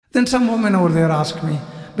Then some woman over there asked me,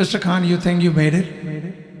 Mr. Khan, you think you made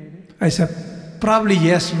it? I said, probably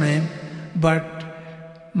yes, ma'am, but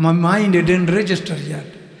my mind didn't register yet.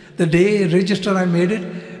 The day it register I made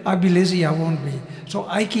it, I'll be lazy, I won't be. So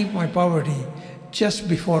I keep my poverty just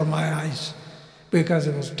before my eyes because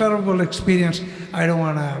it was a terrible experience. I don't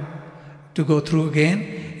want to go through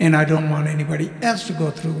again, and I don't want anybody else to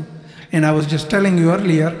go through. And I was just telling you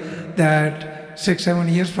earlier that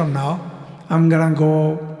 6-7 years from now, I'm gonna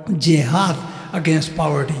go jihad against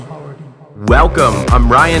poverty. Welcome,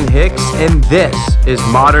 I'm Ryan Hicks, and this is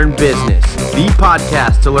Modern Business, the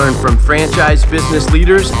podcast to learn from franchise business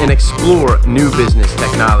leaders and explore new business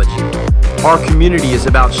technology. Our community is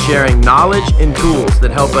about sharing knowledge and tools that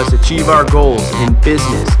help us achieve our goals in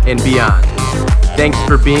business and beyond. Thanks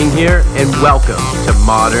for being here, and welcome to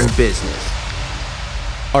Modern Business.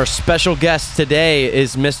 Our special guest today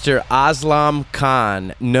is Mr. Aslam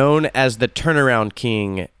Khan, known as the Turnaround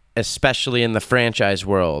King, especially in the franchise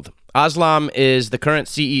world. Aslam is the current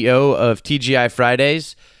CEO of TGI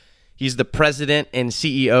Fridays. He's the president and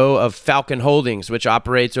CEO of Falcon Holdings, which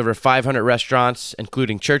operates over 500 restaurants,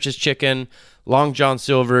 including Church's Chicken, Long John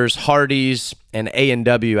Silver's, Hardee's, and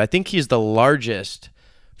A&W. I think he's the largest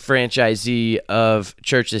franchisee of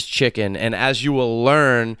Church's Chicken. And as you will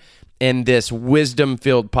learn in this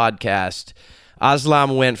wisdom-filled podcast,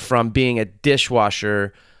 Aslam went from being a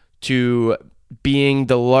dishwasher to being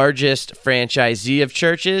the largest franchisee of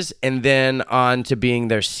Church's and then on to being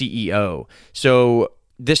their CEO. So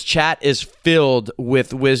this chat is filled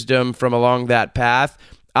with wisdom from along that path.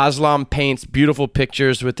 Aslam paints beautiful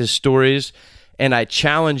pictures with his stories, and I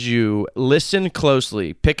challenge you, listen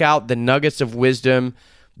closely, pick out the nuggets of wisdom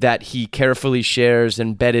that he carefully shares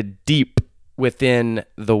embedded deep within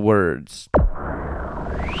the words.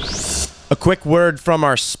 A quick word from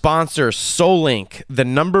our sponsor, SoulLink, the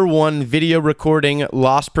 #1 video recording,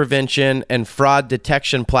 loss prevention, and fraud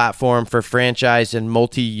detection platform for franchise and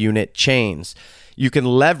multi-unit chains. You can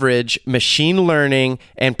leverage machine learning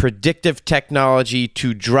and predictive technology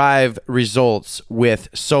to drive results with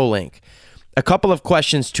SoulLink. A couple of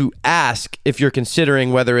questions to ask if you're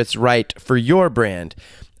considering whether it's right for your brand.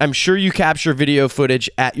 I'm sure you capture video footage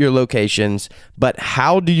at your locations, but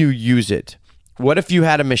how do you use it? What if you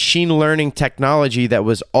had a machine learning technology that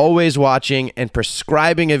was always watching and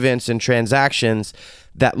prescribing events and transactions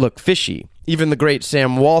that look fishy? Even the great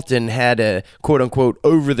Sam Walton had a quote-unquote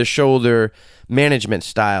over-the-shoulder management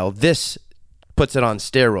style. This puts it on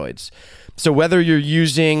steroids. So whether you're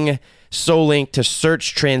using SoulLink to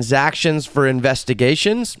search transactions for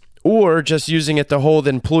investigations or just using it to hold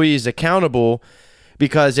employees accountable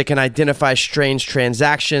because it can identify strange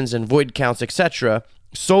transactions and void counts, etc.,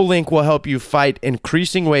 SoulLink will help you fight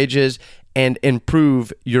increasing wages and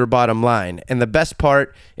improve your bottom line. And the best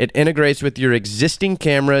part, it integrates with your existing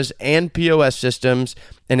cameras and POS systems,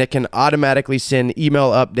 and it can automatically send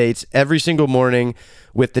email updates every single morning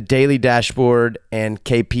with the daily dashboard and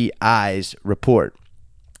KPIs report.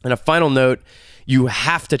 And a final note, you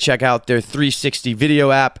have to check out their 360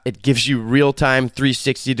 video app. It gives you real-time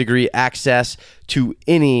 360-degree access to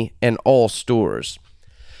any and all stores.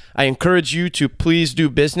 I encourage you to please do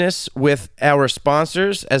business with our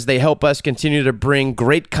sponsors as they help us continue to bring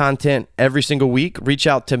great content every single week. Reach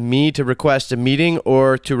out to me to request a meeting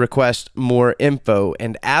or to request more info.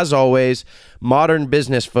 And as always, Modern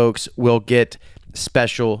Business folks will get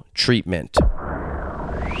special treatment.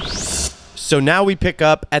 So now we pick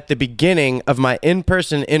up at the beginning of my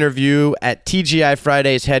in-person interview at TGI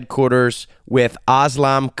Fridays headquarters with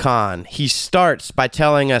Aslam Khan. He starts by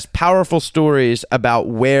telling us powerful stories about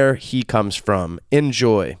where he comes from.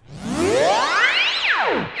 Enjoy.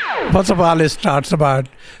 First of all, it starts about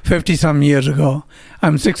 50-some years ago.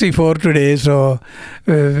 I'm 64 today, so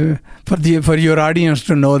for your audience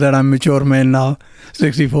to know that I'm a mature man now,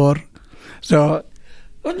 64. So,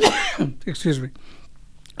 excuse me.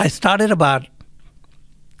 I started about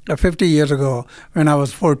 50 years ago when I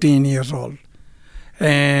was 14 years old.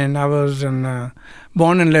 And I was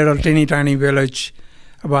born in a little teeny tiny village,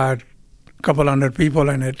 about a couple hundred people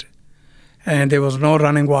in it. And there was no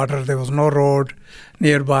running water, there was no road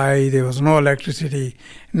nearby, there was no electricity,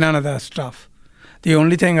 none of that stuff. The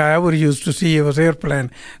only thing I ever used to see was airplane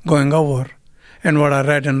going over and what I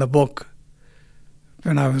read in the book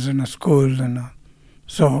when I was in a school.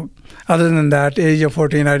 So other than that, age of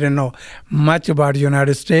 14, I didn't know much about the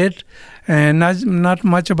United States and not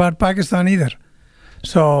much about Pakistan either.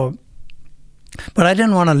 So, but I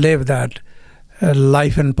didn't want to live that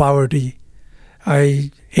life in poverty.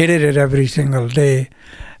 I hated it every single day.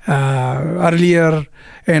 Earlier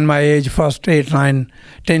in my age, first 8, 9,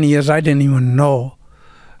 10 years, I didn't even know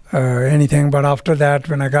anything. But after that,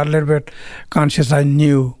 when I got a little bit conscious, I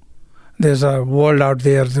knew there's a world out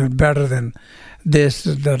there that's better than this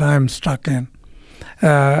that I'm stuck in.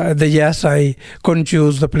 Yes, I couldn't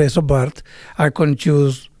choose the place of birth. I couldn't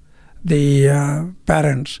choose the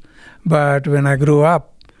parents. But when I grew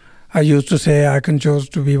up, I used to say I can choose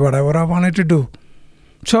to be whatever I wanted to do.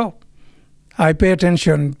 So I pay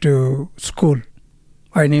attention to school.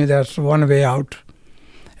 I knew that's one way out.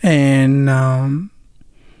 And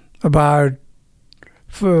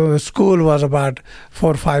school was about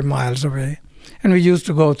 4 or 5 miles away. And we used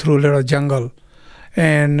to go through a little jungle.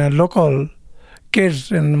 And local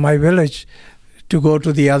kids in my village to go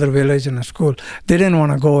to the other village in a school, they didn't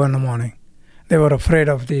want to go in the morning. They were afraid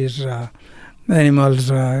of these animals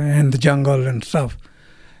in the jungle and stuff.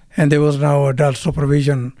 And there was no adult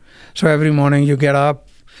supervision. So every morning you get up,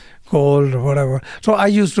 cold or whatever. So I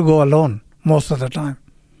used to go alone most of the time.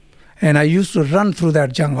 And I used to run through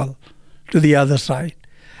that jungle to the other side.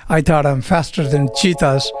 I thought I'm faster than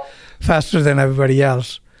cheetahs, faster than everybody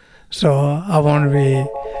else. So I want to be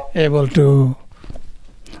able to,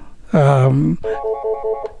 I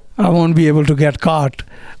won't be able to get caught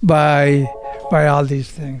by all these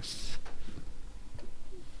things.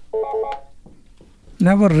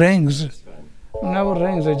 Never rings.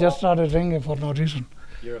 It just started ringing for no reason.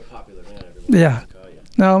 You're a popular man. Yeah.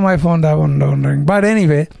 No, my phone, that one don't ring. But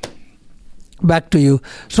anyway, back to you.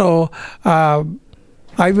 So I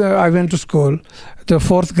went to school. The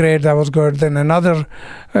 4th grade, that was good. Then another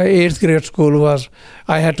 8th grade school was,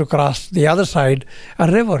 I had to cross the other side, a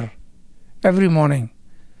river, every morning,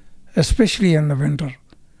 especially in the winter.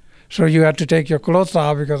 So you had to take your clothes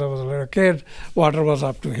off because I was a little kid. Water was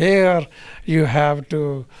up to here. You have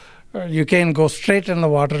to, you can't go straight in the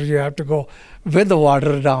water. You have to go with the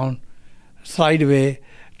water down, sideways,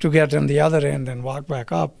 to get on the other end and walk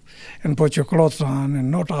back up and put your clothes on and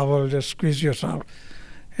no towel, just squeeze yourself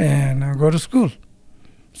and go to school.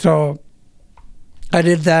 So I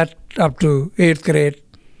did that up to 8th grade.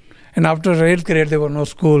 And after 8th grade, there were no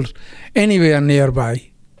schools anywhere nearby.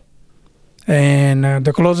 And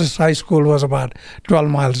the closest high school was about 12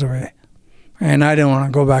 miles away. And I didn't want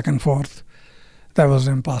to go back and forth. That was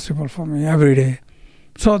impossible for me every day.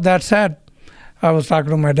 So that said, I was talking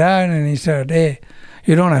to my dad and he said, hey,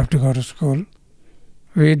 you don't have to go to school.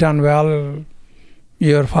 We done well.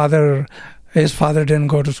 Your father, his father didn't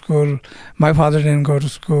go to school. My father didn't go to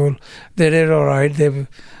school. They did all right. They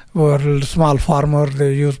were a small farmer.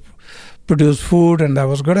 They used produce food and that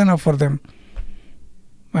was good enough for them.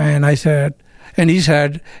 And I said, and he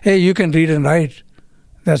said, hey, you can read and write.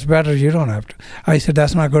 That's better. You don't have to. I said,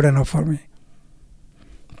 that's not good enough for me.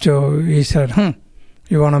 So he said,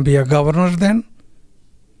 you want to be a governor then?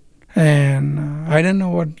 And I didn't know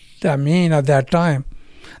what that mean at that time.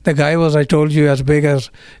 The guy was, I told you, as big as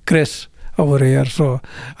Chris over here, so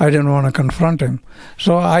I didn't want to confront him.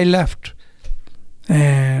 So I left.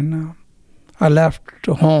 And I left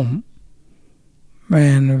home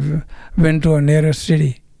and went to a nearest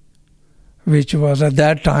city, which was at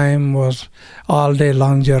that time was all day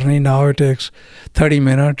long journey. Now it takes 30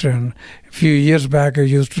 minutes, and a few years back it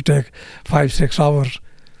used to take 5-6 hours.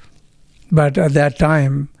 But at that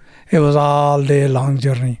time it was all day long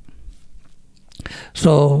journey.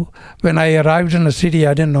 So when I arrived in the city,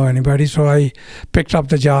 I didn't know anybody, so I picked up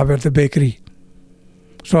the job at the bakery.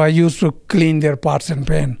 So I used to clean their pots and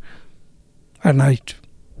pan at night.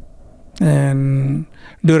 And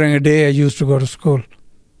during a day, I used to go to school.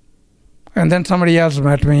 And then somebody else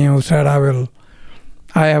met me who said,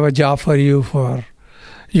 I have a job for you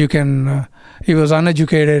you can, he was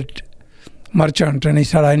uneducated merchant, and he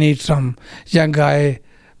said, I need some young guy,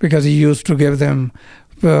 because he used to give them,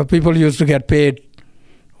 people used to get paid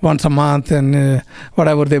once a month, and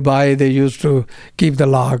whatever they buy, they used to keep the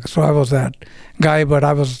log. So I was that guy, but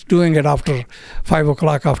I was doing it after 5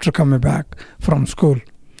 o'clock after coming back from school.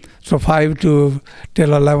 So 5 till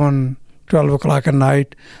 11, 12 o'clock at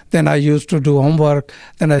night. Then I used to do homework.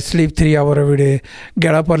 Then I sleep 3 hours every day,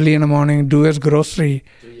 get up early in the morning, do his grocery.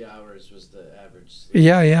 3 hours was the average sleep.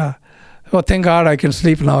 Yeah. Well, thank God I can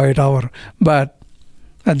sleep now 8 hours. But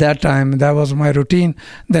at that time, that was my routine.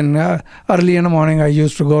 Then early in the morning, I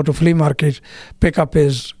used to go to flea market, pick up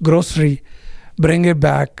his grocery, bring it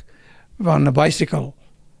back on a bicycle.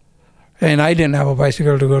 And I didn't have a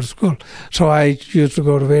bicycle to go to school. So I used to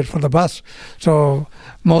go to wait for the bus. So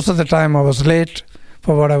most of the time I was late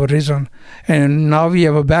for whatever reason. And now we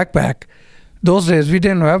have a backpack. Those days we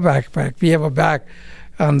didn't have a backpack. We have a bag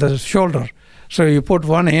on the shoulder. So you put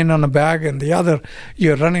one hand on the bag and the other,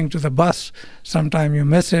 you're running to the bus. Sometimes you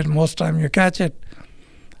miss it. Most time you catch it.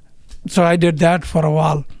 So I did that for a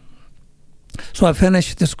while. So I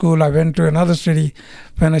finished the school. I went to another city,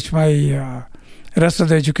 finished my rest of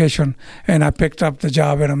the education, and I picked up the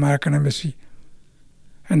job at American Embassy.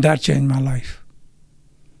 And that changed my life.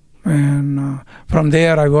 And from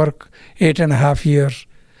there, I worked 8.5 years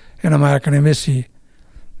in American Embassy.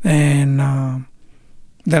 And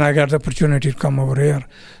then I got the opportunity to come over here.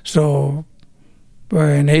 So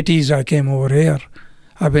in the 80s, I came over here.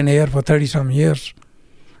 I've been here for 30-some years.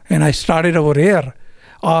 And I started over here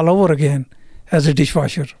all over again as a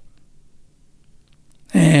dishwasher.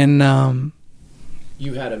 And I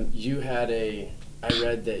read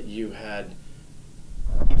that you had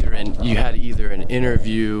either an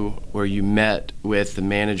interview where you met with the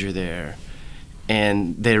manager there,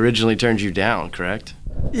 and they originally turned you down, correct?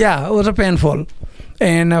 Yeah, it was painful.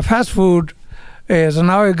 And fast food is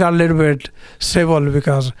now it got a little bit civil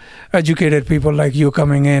because educated people like you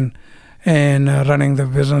coming in and running the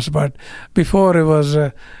business. But before it was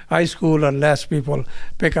high school or less people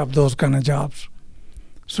pick up those kind of jobs.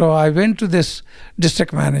 So I went to this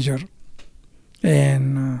district manager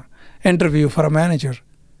and interview for a manager.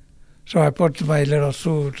 So I put my little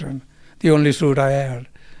suit, and the only suit I had,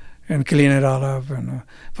 and clean it all up and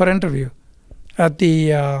for interview. At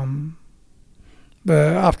the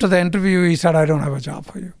after the interview, he said, "I don't have a job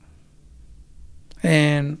for you."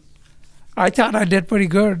 And I thought I did pretty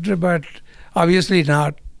good, but obviously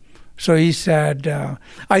not. So he said,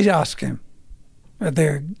 I asked him at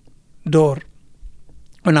the door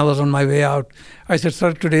when I was on my way out. I said,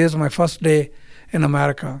 "Sir, today is my first day in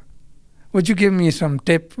America. Would you give me some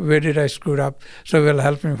tip? Where did I screw up? So it will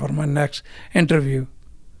help me for my next interview."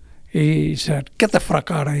 He said, "Get the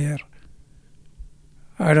fuck out of here.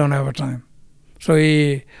 I don't have a time." So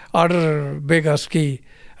he ordered a big husky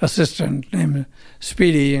assistant named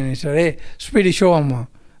Speedy, and he said, "Hey, Speedy, show him a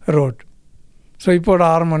road." So he put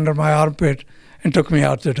arm under my armpit and took me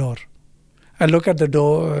out the door. I looked at the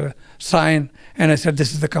door sign, and I said,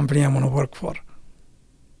 "This is the company I'm going to work for."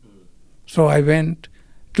 So I went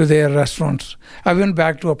to their restaurants. I went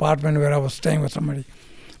back to apartment where I was staying with somebody,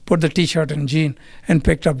 put the T-shirt and jean, and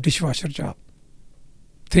picked up dishwasher job.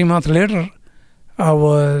 3 months later, I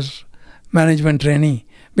was management trainee.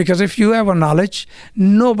 Because if you have a knowledge,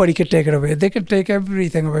 nobody can take it away. They can take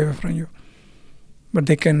everything away from you, but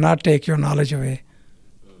they cannot take your knowledge away.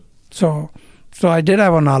 So I did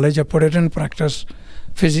have a knowledge. I put it in practice,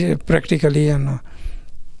 practically, and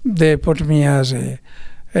they put me as a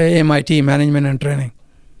MIT, management and training.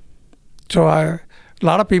 So a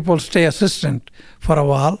lot of people stay assistant for a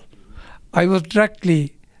while. I was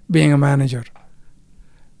directly being a manager.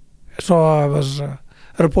 So I was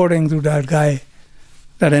reporting to that guy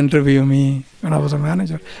that interviewed me when I was a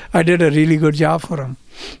manager. I did a really good job for him.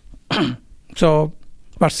 So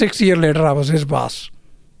about 6 years later, I was his boss.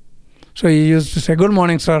 So he used to say, "Good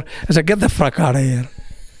morning, sir." I said, "Get the fuck out of here."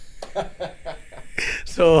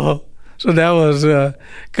 So that was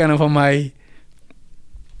kind of my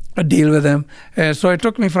deal with him. So it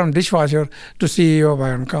took me from dishwasher to CEO of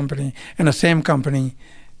my own company, in the same company,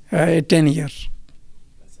 10 years.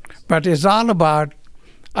 But it's all about,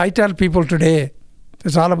 I tell people today,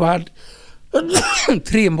 it's all about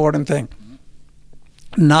 3 important things.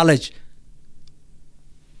 Knowledge.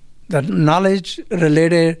 That knowledge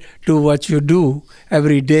related to what you do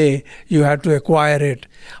every day, you have to acquire it.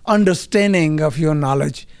 Understanding of your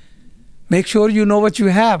knowledge. Make sure you know what you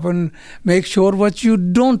have and make sure what you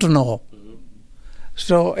don't know. Mm-hmm.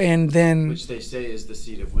 So, and then... Which they say is the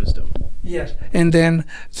seed of wisdom. Yes. And then,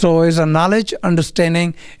 so is a knowledge,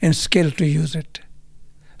 understanding, and skill to use it.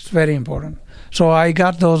 It's very important. So I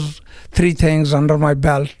got those 3 things under my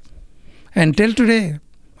belt. Until today,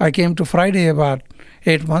 I came to Friday about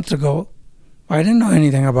 8 months ago. I didn't know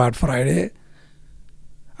anything about Friday.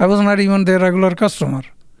 I was not even their regular customer.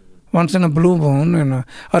 Once in a blue moon, and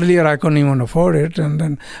earlier I couldn't even afford it. And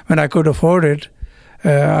then when I could afford it,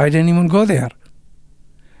 I didn't even go there.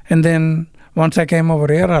 And then once I came over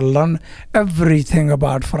here, I learned everything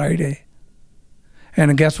about Friday.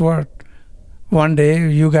 And guess what? One day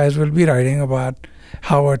you guys will be writing about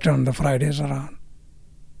how I turned the Fridays around.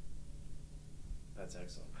 That's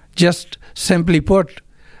excellent. Just simply put,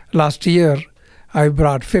 last year I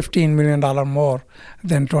brought $15 million more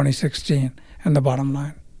than 2016 in the bottom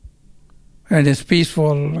line. And it's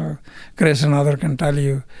peaceful. Chris and others can tell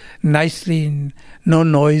you nicely, no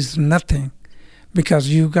noise, nothing. Because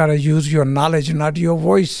you got to use your knowledge, not your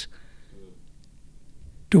voice,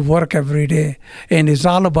 to work every day. And it's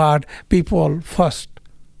all about people first.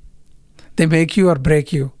 They make you or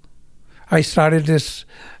break you. I started this,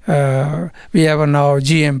 we have a now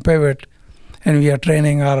GM Pivot, and we are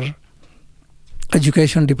training our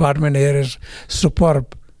education department here is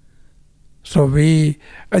superb. So we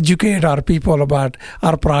educate our people about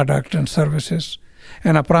our product and services.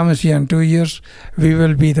 And I promise you, in 2 years, we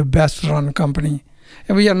will be the best run company.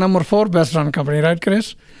 And we are number 4 best run company, right,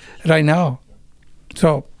 Chris? Right now.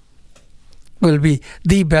 So we'll be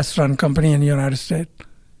the best run company in the United States.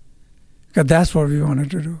 Because that's what we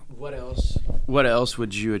wanted to do. What else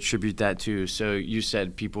would you attribute that to? So you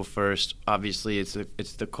said people first. Obviously,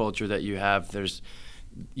 it's the culture that you have.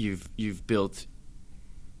 You've built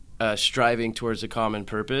striving towards a common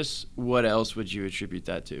purpose. What else would you attribute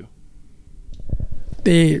that to?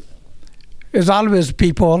 It's always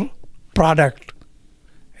people, product,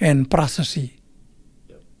 and processes.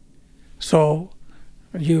 Yep. So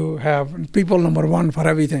you have people number 1 for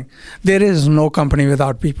everything. There is no company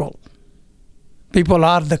without people. People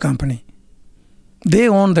are the company. They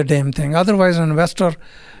own the damn thing. Otherwise, an investor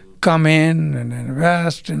come in and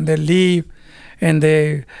invest and they leave, and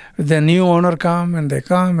the new owner come and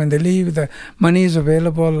they leave. The money is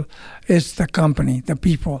available. It's the company, the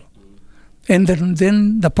people. And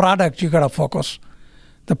then the product you got to focus.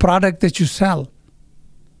 The product that you sell.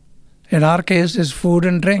 In our case, is food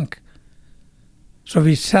and drink. So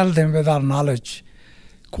we sell them with our knowledge,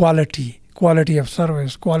 quality of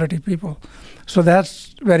service, quality people. So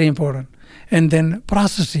that's very important. And then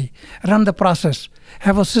processes. Run the process.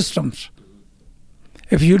 Have a systems.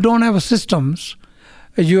 If you don't have a systems,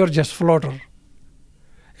 you are just floater.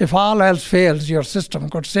 If all else fails, your system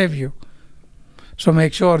could save you. So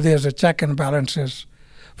make sure there's a check and balances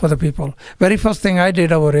for the people. Very first thing I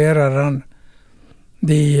did over here, I run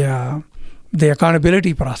the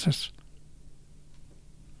accountability process.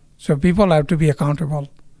 So people have to be accountable,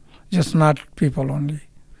 just not people only.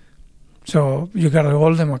 So you got to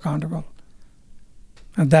hold them accountable.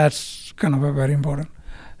 And that's kind of a very important.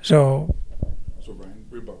 So Ryan,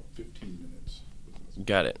 we're about 15 minutes.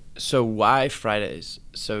 Got it. So why Fridays?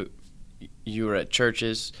 So you were at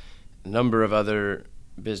churches, a number of other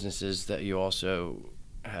businesses that you also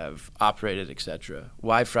have operated, etc.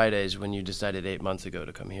 Why Fridays when you decided 8 months ago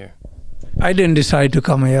to come here? I didn't decide to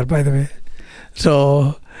come here, by the way.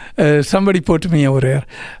 So somebody put me over here.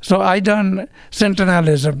 So I done, Sentinel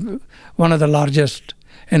is one of the largest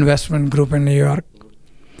investment group in New York.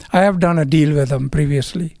 I have done a deal with them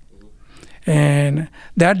previously. And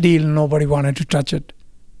that deal, nobody wanted to touch it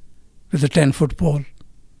with a 10-foot pole.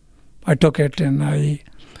 I took it and I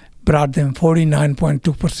brought them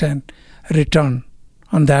 49.2% return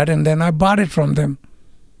on that. And then I bought it from them.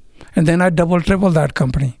 And then I tripled that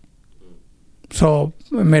company. So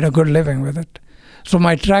I made a good living with it. So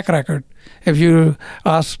my track record, if you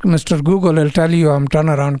ask Mr. Google, he'll tell you I'm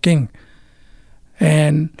turnaround king.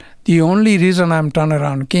 And the only reason I'm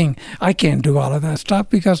turnaround king, I can't do all of that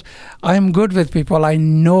stuff because I'm good with people. I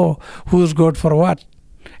know who's good for what.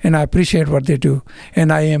 And I appreciate what they do.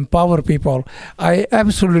 And I empower people. I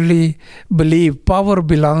absolutely believe power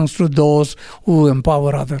belongs to those who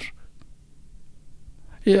empower others.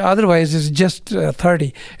 Yeah, otherwise, it's just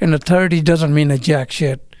 30. And a 30 doesn't mean a jack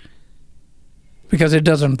shit. Because it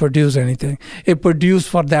doesn't produce anything. It produces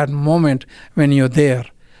for that moment when you're there.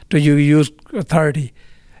 So you use 30.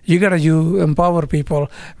 You got to empower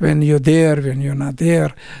people when you're there, when you're not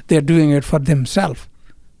there. They're doing it for themselves.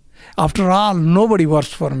 After all, nobody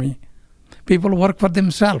works for me. People work for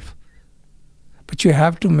themselves. But you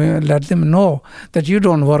have to let them know that you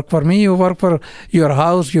don't work for me. You work for your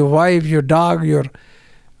house, your wife, your dog, your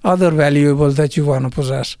other valuables that you want to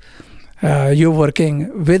possess. You're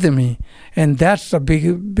working with me. And that's the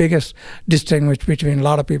biggest distinguish between a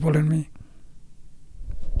lot of people and me.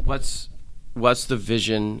 What's the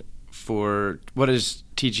vision for, what does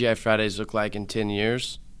TGI Fridays look like in 10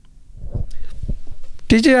 years?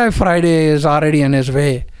 TGI Friday is already on its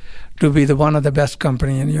way to be one of the best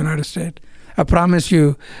company in the United States. I promise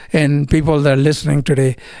you, and people that are listening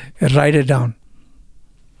today, write it down.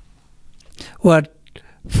 What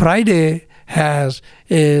Friday has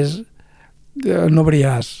is nobody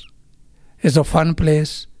has. It's a fun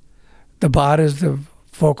place. The bar is the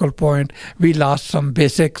focal point. We lost some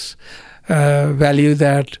basics value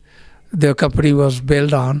that the company was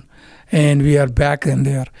built on, and we are back in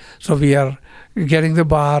there. So we are getting the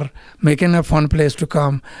bar, making a fun place to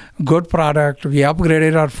come, good product. We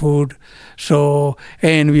upgraded our food,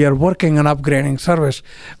 and we are working on upgrading service,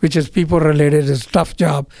 which is people related. It's a tough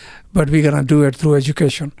job, but we're gonna do it through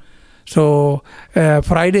education. So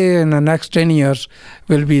Friday in the next 10 years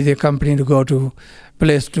will be the company to go to,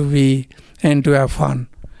 place to be, and to have fun.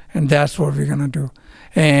 And that's what we're going to do.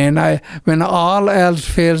 And when all else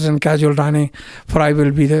fails in casual dining, Friday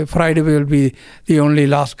will be the only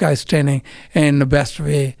last guy standing in the best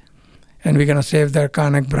way. And we're going to save the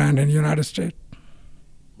iconic brand in the United States.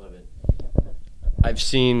 Love it. I've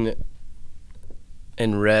seen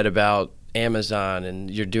and read about Amazon, and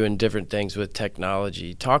you're doing different things with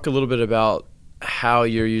technology. Talk a little bit about how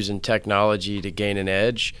you're using technology to gain an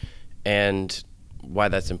edge and why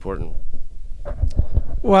that's important.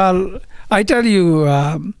 Well, I tell you,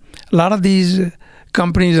 a lot of these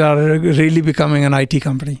companies are really becoming an IT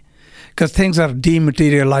company because things are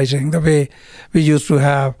dematerializing the way we used to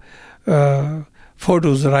have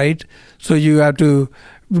photos, right? So you have to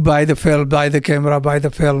buy the film, buy the camera, buy the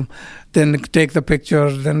film, then take the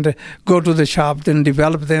pictures, then go to the shop, then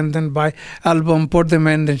develop them, then buy album, put them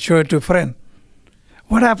in, then show it to a friend.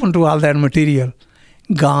 What happened to all that material?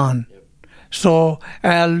 Gone. So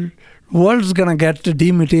world's going to get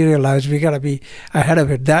dematerialized. We got to be ahead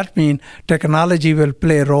of it. That means technology will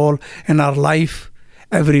play a role in our life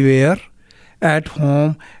everywhere, at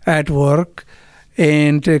home, at work,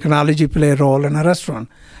 and technology play a role in a restaurant.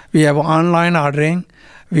 We have online ordering.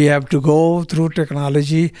 We have to go through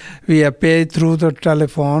technology. We have paid through the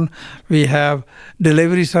telephone. We have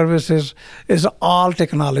delivery services. It's all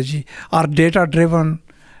technology. Our data-driven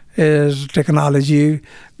is technology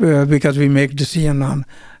because we make decisions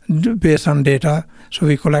based on data. So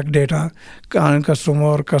we collect data on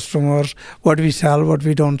customers, what we sell, what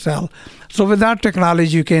we don't sell. So without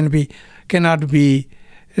technology, you cannot be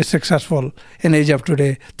successful in age of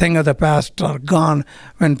today. Things of the past are gone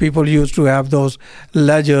when people used to have those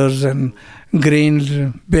ledgers and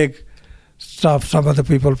green big stuff. Some of the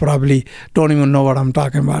people probably don't even know what I'm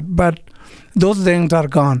talking about. But those things are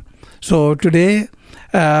gone. So today,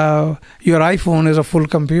 your iPhone is a full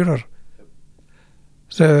computer.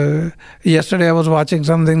 So yesterday I was watching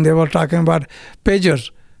something, they were talking about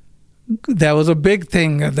pagers. That was a big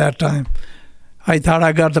thing at that time. I thought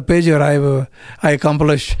I got the pager, I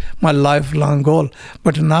accomplished my lifelong goal.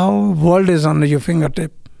 But now world is on your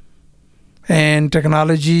fingertip. And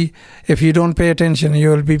technology, if you don't pay attention, you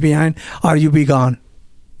will be behind or you be gone.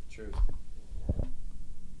 Truth.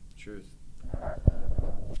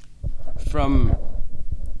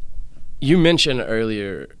 You mentioned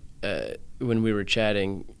earlier when we were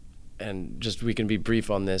chatting, and just we can be brief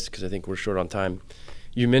on this because I think we're short on time.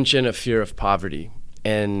 You mentioned a fear of poverty,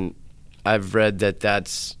 and I've read that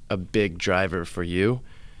that's a big driver for you.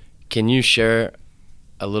 Can you share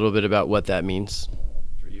a little bit about what that means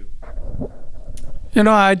for you? You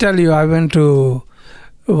know, I tell you, I went to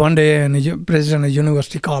one day and the president of the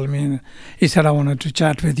university called me and he said, I wanted to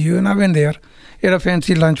chat with you. And I went there. He had a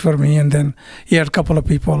fancy lunch for me, and then he had a couple of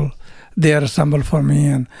people there assembled for me,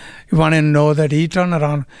 and he wanted to know that he turned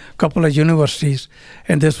around a couple of universities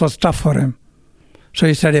and this was tough for him. So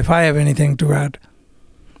he said, if I have anything to add.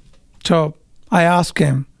 So I asked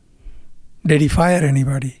him, did he fire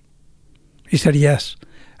anybody? He said, yes.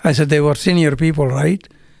 I said, they were senior people, right?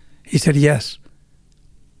 He said, yes.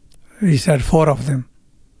 He said, 4 of them.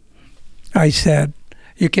 I said,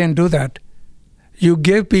 you can't do that. You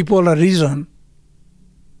give people a reason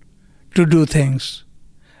to do things.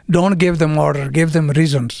 Don't give them order, give them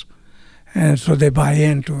reasons. And so they buy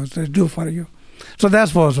into it, they do for you. So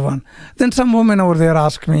that was one. Then some woman over there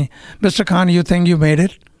asked me, Mr. Khan, you think you made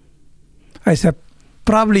it? I said,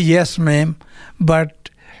 probably yes, ma'am, but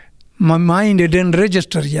my mind, it didn't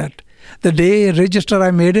register yet. The day it register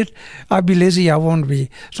I made it, I'll be lazy, I won't be.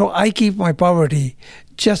 So I keep my poverty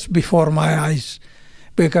just before my eyes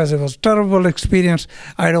because it was a terrible experience.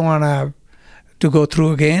 I don't want to go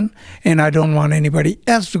through again, and I don't want anybody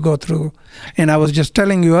else to go through. And I was just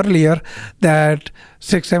telling you earlier that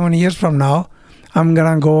 6-7 years from now, I'm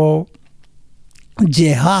going to go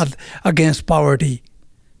jihad against poverty.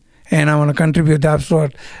 And I want to contribute. That's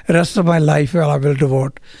what the rest of my life I will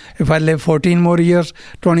devote. If I live 14 more years,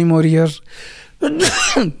 20 more years,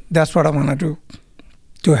 that's what I want to do,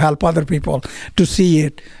 to help other people, to see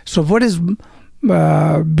it. So what is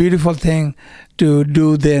beautiful thing to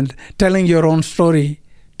do then? Telling your own story,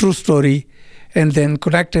 true story, and then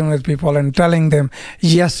connecting with people and telling them,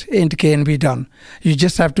 yes, it can be done. You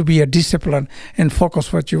just have to be a discipline and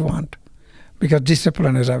focus what you want, because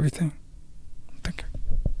discipline is everything. Thank you.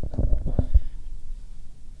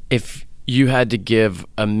 If you had to give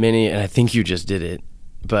a mini, and I think you just did it,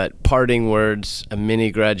 but parting words, a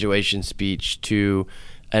mini graduation speech to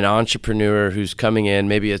an entrepreneur who's coming in,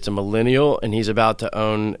 maybe it's a millennial and he's about to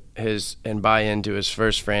own his and buy into his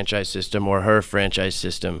first franchise system or her franchise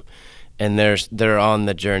system, and they're on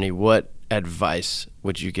the journey, what advice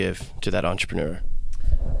would you give to that entrepreneur?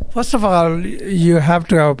 First of all, you have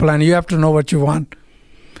to have a plan. You have to know what you want.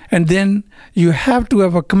 And then you have to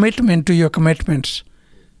have a commitment to your commitments.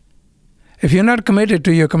 If you're not committed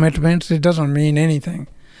to your commitments, it doesn't mean anything.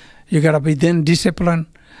 You got to be then disciplined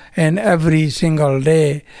And every single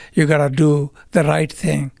day, you got to do the right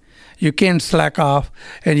thing. You can't slack off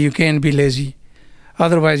and you can't be lazy.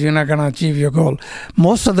 Otherwise, you're not going to achieve your goal.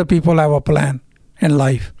 Most of the people have a plan in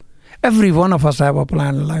life. Every one of us have a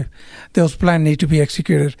plan in life. Those plans need to be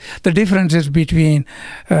executed. The difference is between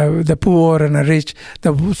the poor and the rich.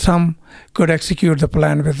 Some could execute the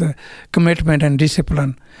plan with commitment and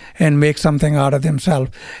discipline and make something out of themselves.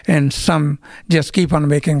 And some just keep on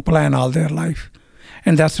making plan all their life.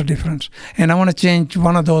 And that's the difference. And I want to change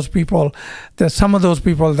one of those people, some of those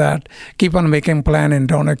people that keep on making plan and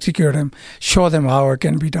don't execute them, show them how it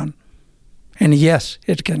can be done. And yes,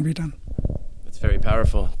 it can be done. That's very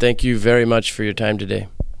powerful. Thank you very much for your time today.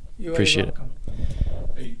 You're Appreciate it.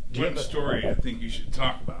 Hey, one story I think you should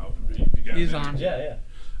talk about. You got He's a minute? on. Yeah.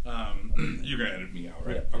 You're going to edit me out,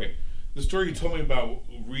 right? Okay. The story you told me about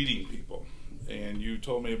reading people, and you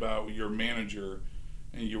told me about your manager,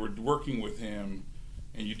 and you were working with him,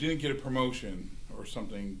 and you didn't get a promotion or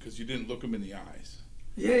something because you didn't look him in the eyes.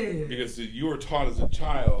 Yeah. Because you were taught as a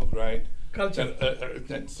child, right? Culture.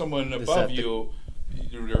 That someone above you,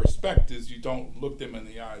 your respect is you don't look them in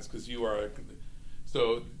the eyes because you are.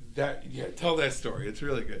 So tell that story. It's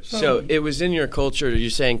really good. So it was in your culture. You're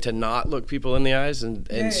saying to not look people in the eyes,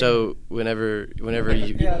 and so whenever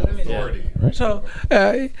you Authority, right? So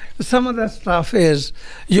some of that stuff is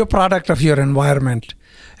you're product of your environment,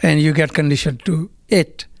 and you get conditioned to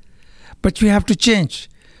it. But you have to change.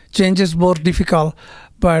 Change is more difficult,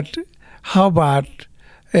 but how about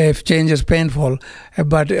if change is painful?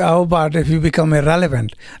 But how about if you become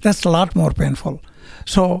irrelevant? That's a lot more painful.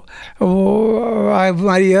 So my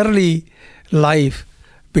early life,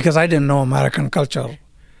 because I didn't know American culture,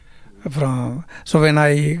 so when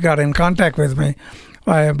I got in contact with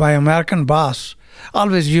my American boss,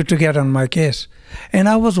 always used to get on my case. And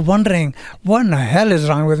I was wondering, what the hell is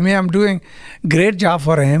wrong with me? I'm doing great job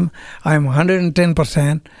for him. I'm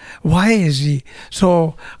 110%. Why is he?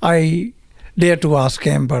 So I dared to ask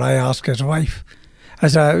him, but I asked his wife.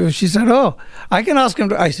 She said, oh, I can ask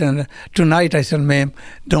him. I said, tonight. I said, ma'am,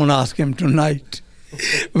 don't ask him tonight.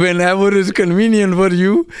 Whenever is convenient for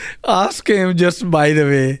you, ask him just by the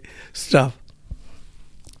way stuff.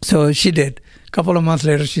 So she did. A couple of months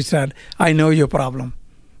later, she said, I know your problem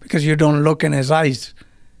because you don't look in his eyes.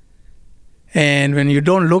 And when you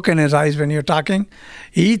don't look in his eyes when you're talking,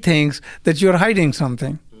 he thinks that you're hiding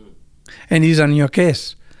something. And he's on your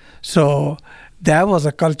case. So that was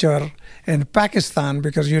a culture in Pakistan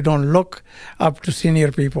because you don't look up to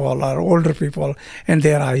senior people or older people in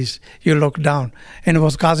their eyes. You look down. And it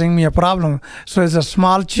was causing me a problem. So it's a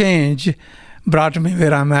small change brought me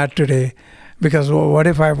where I'm at today. Because what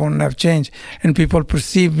if I wouldn't have changed and people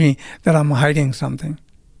perceive me that I'm hiding something?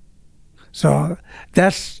 So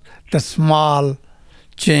that's the small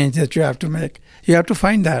change that you have to make. You have to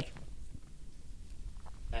find that.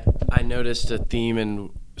 I noticed a theme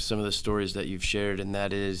in some of the stories that you've shared, and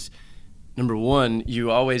that is, number one, you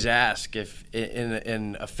always ask if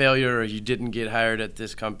in a failure or you didn't get hired at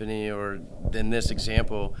this company or in this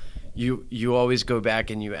example, you always go back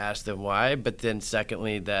and you ask them why, but then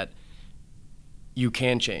secondly, that you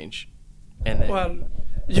can change. And well,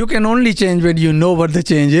 you can only change when you know what the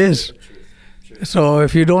change is. So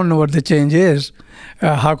if you don't know what the change is,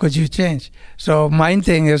 how could you change? So my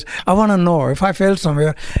thing is, I want to know if I fail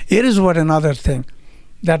somewhere. Here is what another thing,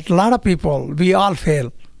 that a lot of people, we all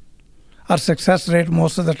fail. Our success rate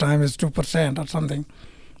most of the time is 2% or something.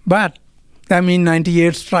 But that means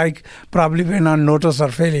 98 strike probably went unnoticed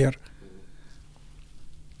or failure.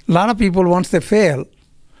 A lot of people, once they fail,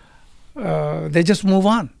 they just move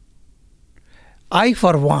on. I,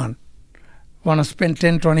 for one, want to spend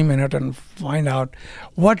 10, 20 minutes and find out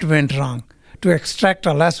what went wrong to extract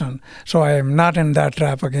a lesson so I am not in that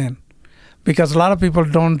trap again. Because a lot of people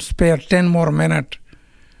don't spare 10 more minutes,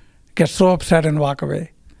 get so upset and walk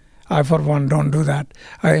away. I, for one, don't do that.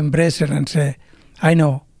 I embrace it and say, I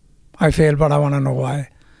know I failed, but I want to know why,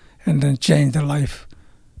 and then change the life.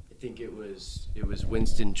 I think it was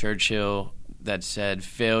Winston Churchill that said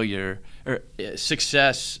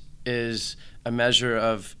success is a measure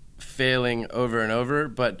of failing over and over,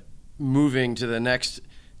 but moving to the next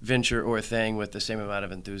venture or thing with the same amount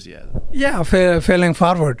of enthusiasm. Yeah, failing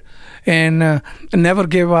forward and never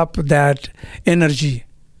give up that energy.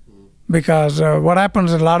 Because what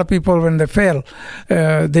happens, a lot of people when they fail,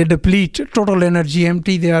 they deplete total energy,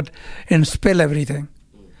 empty that, and spill everything.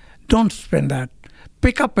 Don't spend that.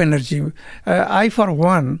 Pick up energy. I, for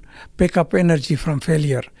one, pick up energy from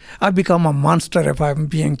failure. I become a monster if I'm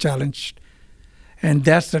being challenged. And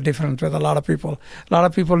that's the difference with a lot of people. A lot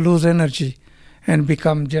of people lose energy and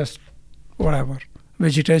become just whatever,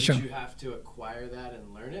 vegetation. Did you have to acquire that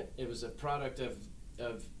and learn was a product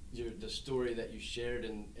of the story that you shared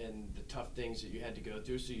and the tough things that you had to go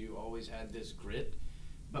through. So you always had this grit.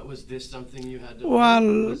 But was this something you had to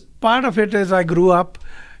Well, part of it is I grew up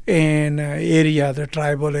in the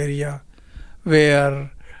tribal area,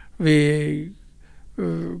 where we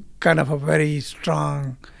kind of a very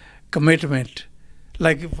strong commitment.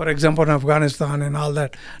 Like, for example, in Afghanistan and all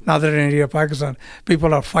that, northern area of Pakistan,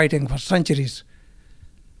 people are fighting for centuries.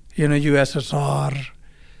 USSR,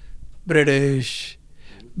 British,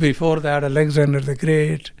 before that Alexander the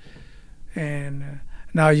Great, and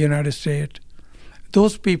now United States.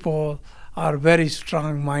 Those people are very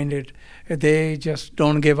strong-minded. They just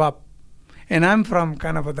don't give up. And I'm from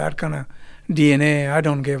kind of that kind of DNA. I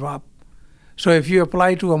don't give up. So if you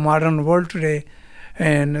apply to a modern world today,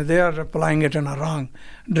 and they are applying it in a wrong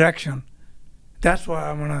direction, that's why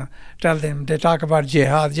I'm going to tell them. They talk about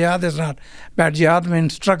jihad. Jihad is not bad. Jihad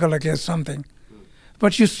means struggle against something.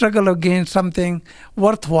 But you struggle against something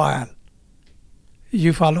worthwhile.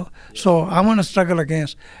 You follow? So I want to struggle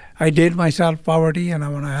against. I did myself poverty, and I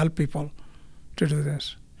want to help people to do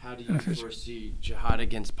this. How do you foresee jihad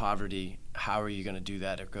against poverty? How are you going to do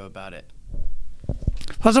that or go about it?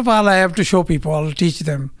 First of all, I have to show people, teach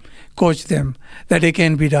them, coach them that it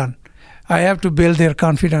can be done. I have to build their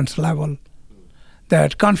confidence level.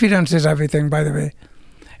 That confidence is everything, by the way.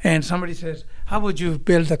 And somebody says, how would you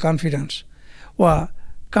build the confidence? Well,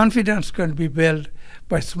 confidence can be built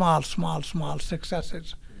by small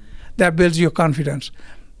successes. That builds your confidence.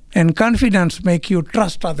 And confidence makes you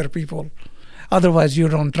trust other people. Otherwise, you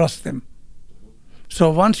don't trust them. So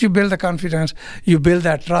once you build the confidence, you build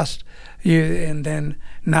that trust, and then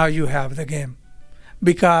now you have the game.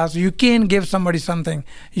 Because you can't give somebody something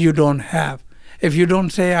you don't have. If you don't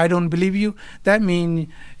say, I don't believe you, that means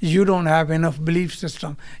you don't have enough belief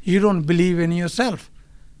system. You don't believe in yourself.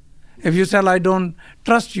 If you say, I don't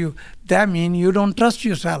trust you, that means you don't trust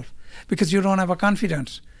yourself because you don't have a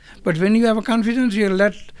confidence. But when you have a confidence, you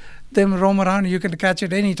let them roam around. You can catch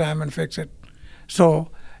it anytime and fix it. So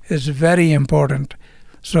it's very important.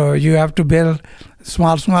 So you have to build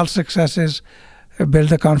small successes, build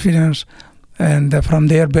the confidence, and from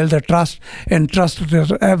there build the trust. And trust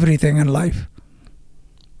is everything in life.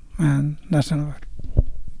 And that's enough.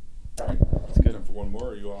 That's good. Time for one more.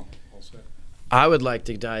 Are you all set? I would like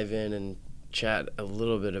to dive in and chat a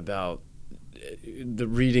little bit about the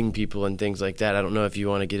reading people and things like that. I don't know if you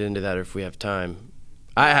want to get into that or if we have time.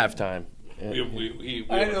 I have time. We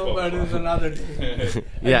I know, but it's another day.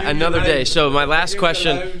 Yeah, another day. So my last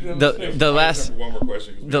question, the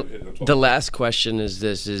last question is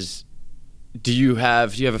this: do you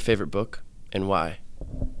have a favorite book and why?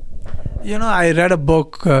 I read a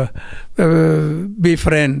book,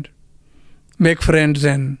 Befriend, Make Friends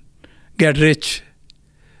and Get Rich,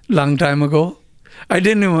 long time ago. I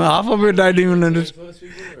didn't even, half of it I didn't even understand.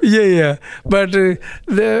 Yeah. But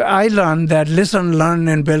I learned that listen, learn,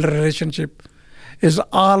 and build a relationship is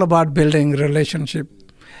all about building relationship.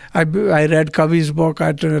 I read Kavi's book,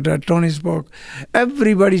 I read Tony's book.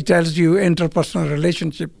 Everybody tells you interpersonal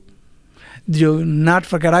relationship. Do not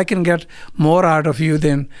forget, I can get more out of you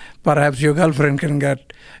than perhaps your girlfriend can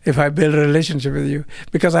get if I build a relationship with you,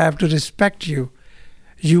 because I have to respect you.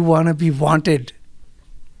 You want to be wanted,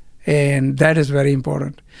 and that is very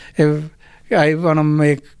important. If I want to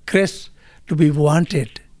make Chris to be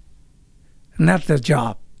wanted, not the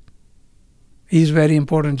job. He's a very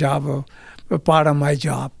important job, a part of my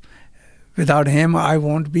job. Without him, I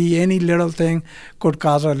won't be. Any little thing could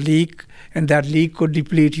cause a leak, and that leak could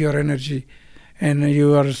deplete your energy, and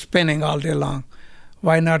you are spinning all day long.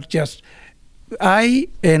 Why not just...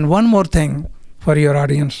 And one more thing for your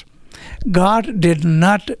audience. God did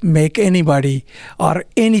not make anybody or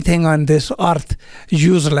anything on this earth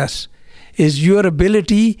useless. It's your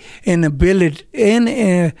inability and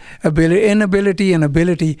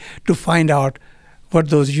ability to find out what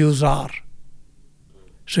those uses are.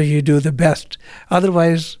 So you do the best.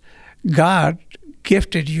 Otherwise, God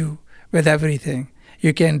gifted you with everything.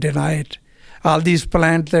 You can't deny it. All these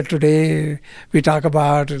plants that today we talk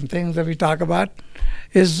about and things that we talk about,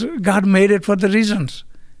 is God made it for the reasons.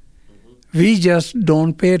 We just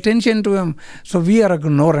don't pay attention to Him. So we are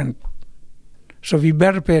ignorant. So we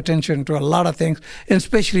better pay attention to a lot of things,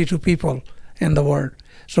 especially to people in the world.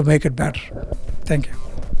 So make it better. Thank you.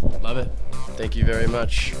 Love it. Thank you very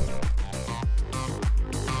much.